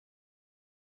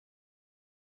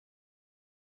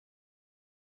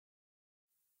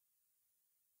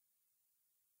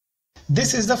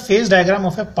This is the phase diagram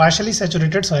of a partially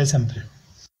saturated soil sample.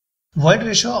 Void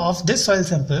ratio of this soil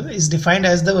sample is defined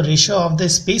as the ratio of the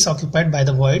space occupied by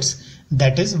the voids,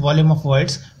 that is volume of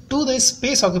voids, to the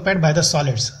space occupied by the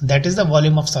solids, that is the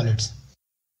volume of solids.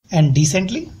 And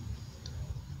decently,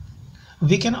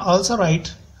 we can also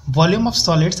write volume of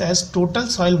solids as total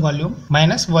soil volume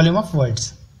minus volume of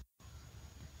voids.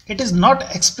 It is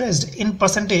not expressed in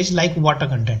percentage like water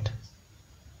content.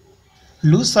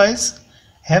 Loose soils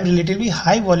have relatively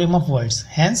high volume of voids,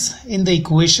 hence in the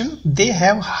equation they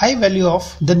have high value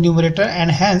of the numerator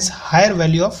and hence higher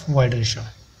value of void ratio.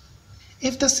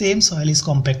 If the same soil is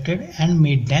compacted and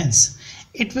made dense,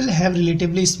 it will have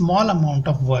relatively small amount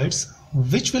of voids,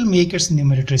 which will make its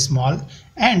numerator small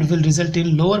and will result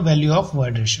in lower value of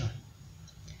void ratio.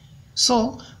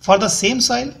 So for the same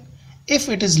soil, if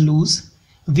it is loose,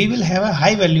 we will have a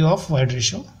high value of void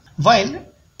ratio, while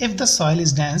if the soil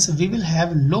is dense, we will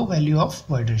have low value of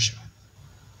void ratio.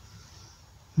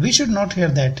 We should note here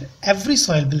that every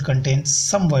soil will contain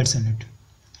some voids in it.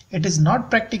 It is not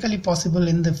practically possible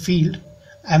in the field,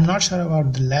 I am not sure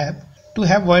about the lab, to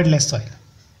have voidless soil.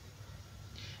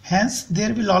 Hence,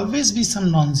 there will always be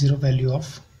some non-zero value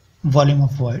of volume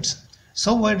of voids.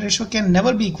 So void ratio can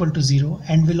never be equal to 0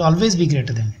 and will always be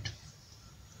greater than it.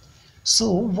 So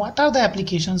what are the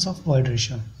applications of void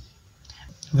ratio?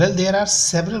 Well, there are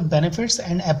several benefits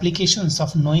and applications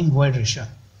of knowing void ratio.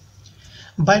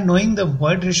 By knowing the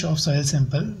void ratio of soil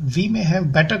sample, we may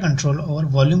have better control over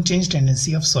volume change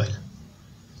tendency of soil.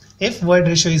 If void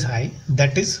ratio is high,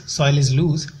 that is soil is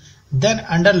loose, then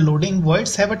under loading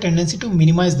voids have a tendency to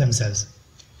minimize themselves.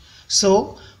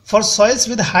 So for soils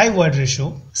with high void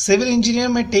ratio, civil engineer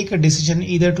may take a decision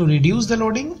either to reduce the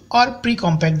loading or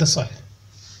pre-compact the soil.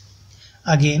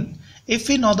 Again, if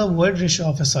we know the void ratio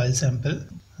of a soil sample,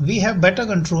 we have better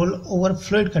control over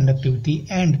fluid conductivity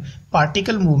and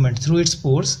particle movement through its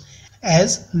pores,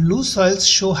 as loose soils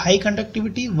show high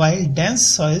conductivity while dense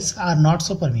soils are not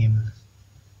so permeable.